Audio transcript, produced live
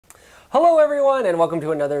Hello everyone and welcome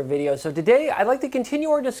to another video. So today I'd like to continue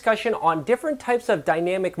our discussion on different types of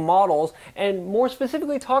dynamic models and more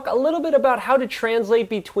specifically talk a little bit about how to translate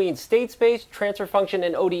between state space, transfer function,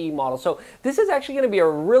 and ODE models. So this is actually going to be a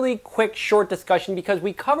really quick short discussion because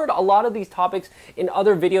we covered a lot of these topics in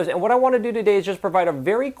other videos, and what I want to do today is just provide a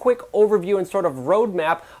very quick overview and sort of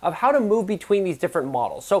roadmap of how to move between these different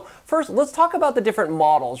models. So first, let's talk about the different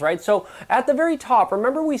models, right? So at the very top,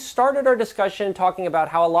 remember we started our discussion talking about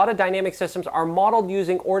how a lot of dynamic systems are modeled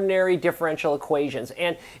using ordinary differential equations.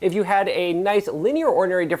 And if you had a nice linear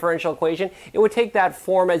ordinary differential equation, it would take that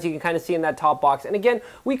form as you can kind of see in that top box. And again,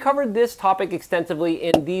 we covered this topic extensively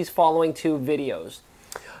in these following two videos.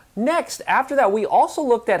 Next, after that, we also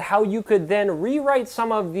looked at how you could then rewrite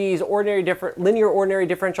some of these linear ordinary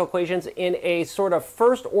differential equations in a sort of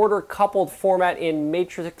first order coupled format in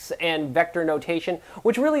matrix and vector notation,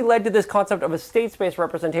 which really led to this concept of a state space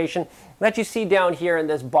representation that you see down here in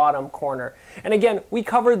this bottom corner. And again, we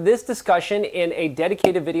covered this discussion in a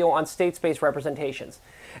dedicated video on state space representations.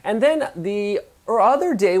 And then the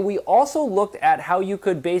other day, we also looked at how you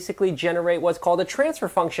could basically generate what's called a transfer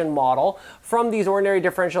function model from these ordinary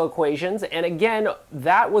differential equations. And again,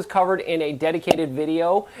 that was covered in a dedicated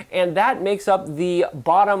video, and that makes up the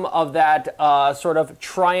bottom of that sort of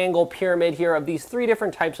triangle pyramid here of these three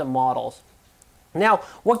different types of models. Now,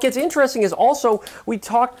 what gets interesting is also we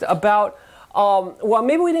talked about well,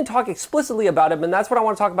 maybe we didn't talk explicitly about it, but that's what I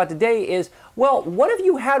want to talk about today is, well, what if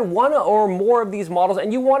you had one or more of these models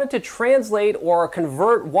and you wanted to translate or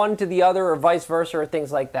convert one to the other or vice versa or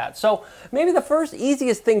things like that? So maybe the first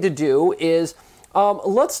easiest thing to do is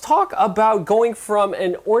let's talk about going from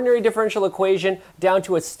an ordinary differential equation down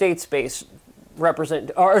to a state space down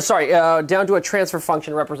to a transfer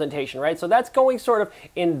function representation, right? So that's going sort of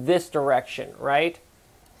in this direction, right?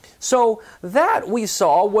 So that we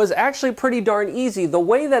saw was actually pretty darn easy. The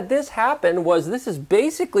way that this happened was this is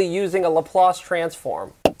basically using a Laplace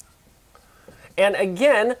transform. And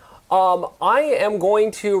again, I am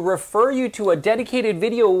going to refer you to a dedicated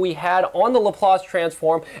video we had on the Laplace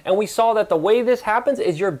transform, and we saw that the way this happens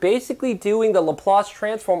is you're basically doing the Laplace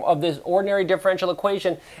transform of this ordinary differential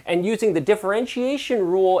equation, and using the differentiation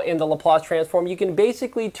rule in the Laplace transform, you can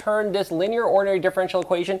basically turn this linear ordinary differential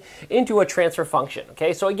equation into a transfer function.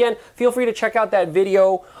 Okay, so again, feel free to check out that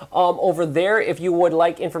video over there if you would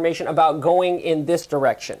like information about going in this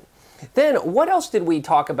direction. Then what else did we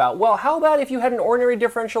talk about? Well, how about if you had an ordinary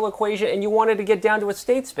differential equation and you wanted to get down to a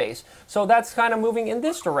state space? So that's kind of moving in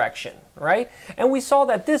this direction, right? And we saw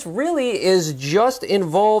that this really is just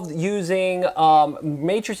involved using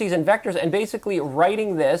matrices and vectors and basically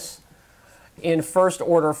writing this in first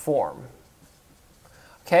order form.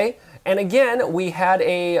 Okay? And again, we had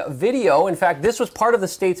a video. In fact, this was part of the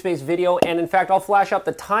state space video. And in fact, I'll flash up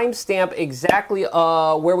the timestamp exactly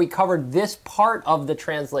where we covered this part of the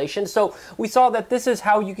translation. So we saw that this is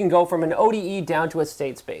how you can go from an ODE down to a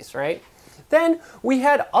state space, right? Then we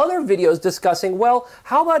had other videos discussing, well,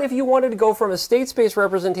 how about if you wanted to go from a state space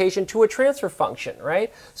representation to a transfer function,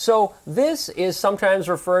 right? So this is sometimes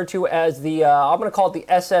referred to as the, I'm going to call it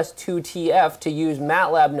the SS2TF to use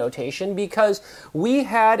MATLAB notation, because we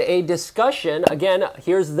had a discussion, again,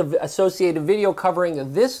 here's the associated video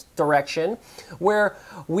covering this direction, where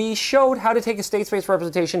we showed how to take a state space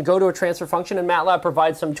representation, go to a transfer function, and MATLAB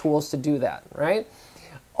provides some tools to do that, right?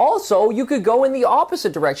 Also, you could go in the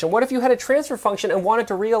opposite direction. What if you had a transfer function and wanted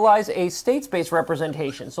to realize a state space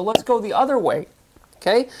representation? So let's go the other way.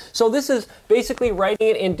 Okay? So this is basically writing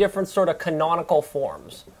it in different sort of canonical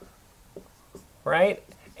forms. Right?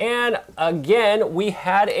 And again, we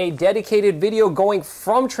had a dedicated video going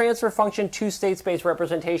from transfer function to state space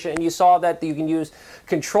representation, and you saw that you can use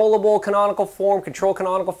controllable canonical form, control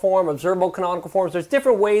canonical form, observable canonical forms. There's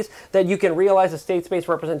different ways that you can realize a state space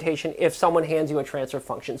representation if someone hands you a transfer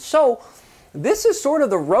function. So this is sort of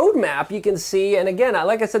the roadmap you can see. And again,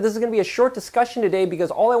 like I said, this is going to be a short discussion today because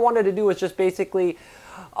all I wanted to do is just basically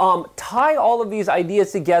tie all of these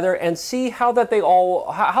ideas together and see how they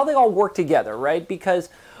all work together, right? Because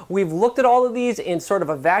we've looked at all of these in sort of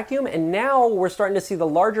a vacuum, and now we're starting to see the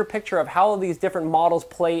larger picture of how these different models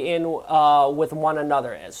play in with one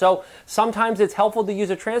another. And so sometimes it's helpful to use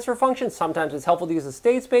a transfer function, sometimes it's helpful to use a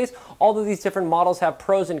state space. All of these different models have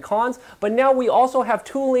pros and cons, but now we also have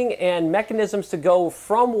tooling and mechanisms to go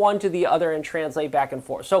from one to the other and translate back and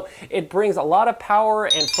forth. So it brings a lot of power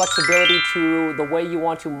and flexibility to the way you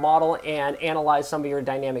want to model and analyze some of your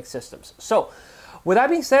dynamic systems. So with that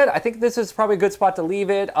being said, I think this is probably a good spot to leave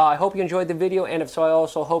it. I hope you enjoyed the video, and if so, I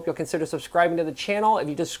also hope you'll consider subscribing to the channel. If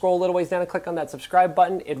you just scroll a little ways down and click on that subscribe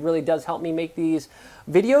button, it really does help me make these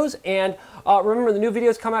videos. And remember, the new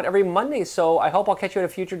videos come out every Monday, so I hope I'll catch you at a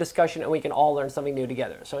future discussion and we can all learn something new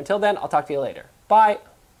together. So until then, I'll talk to you later. Bye!